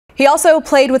He also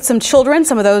played with some children,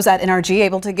 some of those at NRG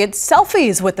able to get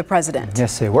selfies with the president.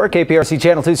 Yes, they were. KPRC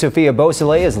Channel 2 Sophia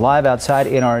Beausoleil is live outside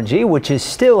NRG, which is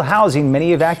still housing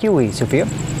many evacuees. Sophia?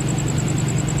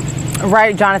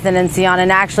 Right, Jonathan and Sion.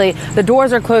 And actually, the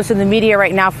doors are closed to the media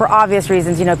right now for obvious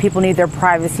reasons. You know, people need their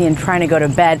privacy and trying to go to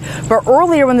bed. But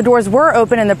earlier, when the doors were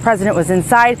open and the president was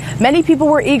inside, many people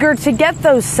were eager to get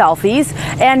those selfies.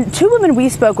 And two women we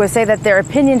spoke with say that their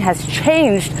opinion has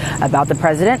changed about the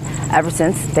president ever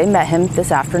since they met him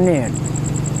this afternoon.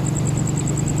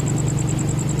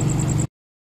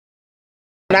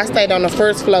 I stayed on the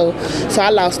first floor, so I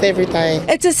lost everything.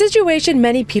 It's a situation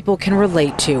many people can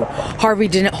relate to. Harvey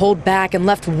didn't hold back and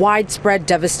left widespread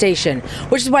devastation,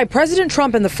 which is why President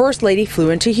Trump and the First Lady flew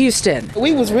into Houston.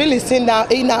 We was really sitting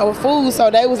down eating our food, so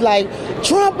they was like,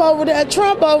 Trump over there,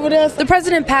 Trump over there. The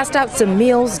president passed out some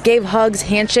meals, gave hugs,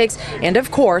 handshakes, and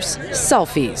of course,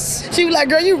 selfies. She was like,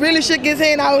 girl, you really shook his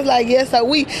hand. I was like, yes. So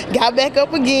we got back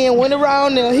up again, went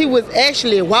around, and he was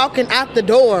actually walking out the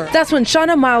door. That's when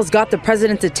Shauna Miles got the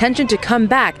president's attention to come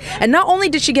back. And not only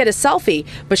did she get a selfie,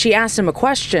 but she asked him a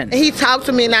question. He talked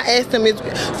to me and I asked him,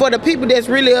 for the people that's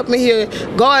really up in here,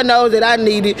 God knows that I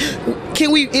need it.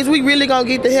 Is we really gonna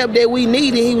get the help that we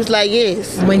need? And he was like,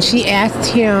 yes. When she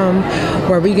asked him,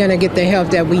 were we gonna get the help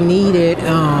that we needed,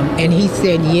 and he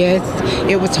said yes,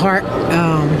 it was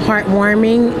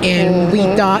heartwarming, and we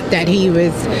thought that he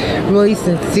was really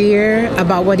sincere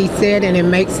about what he said, and it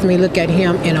makes me look at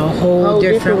him in a whole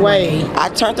different way. I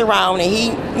turned around and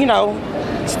he,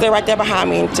 stood right there behind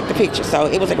me and took the picture, so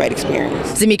it was a great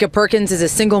experience. Zamika Perkins is a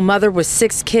single mother with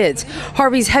 6 kids.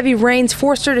 Harvey's heavy rains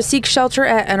forced her to seek shelter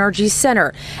at NRG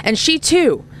Center, and she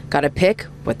too got a pic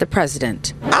with the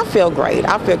president. I feel great.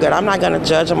 I feel good. I'm not going to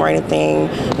judge him or anything.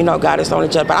 God is only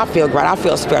judge, but I feel great. I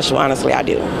feel special, honestly, I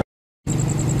do.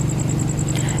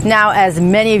 Now, as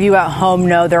many of you at home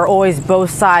know, there are always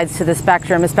both sides to the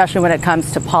spectrum, especially when it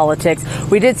comes to politics.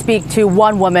 We did speak to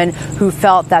one woman who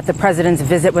felt that the president's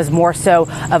visit was more so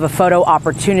of a photo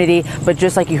opportunity, but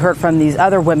just like you heard from these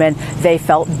other women, they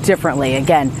felt differently.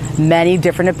 Again, many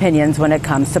different opinions when it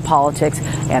comes to politics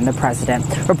and the president.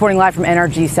 Reporting live from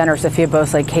NRG Center, Sophia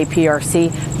Beausoleil,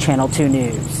 KPRC, Channel 2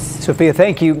 News. Sophia,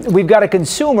 thank you. We've got a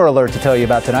consumer alert to tell you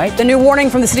about tonight. The new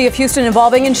warning from the city of Houston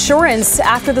involving insurance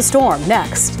after the storm.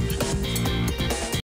 Next.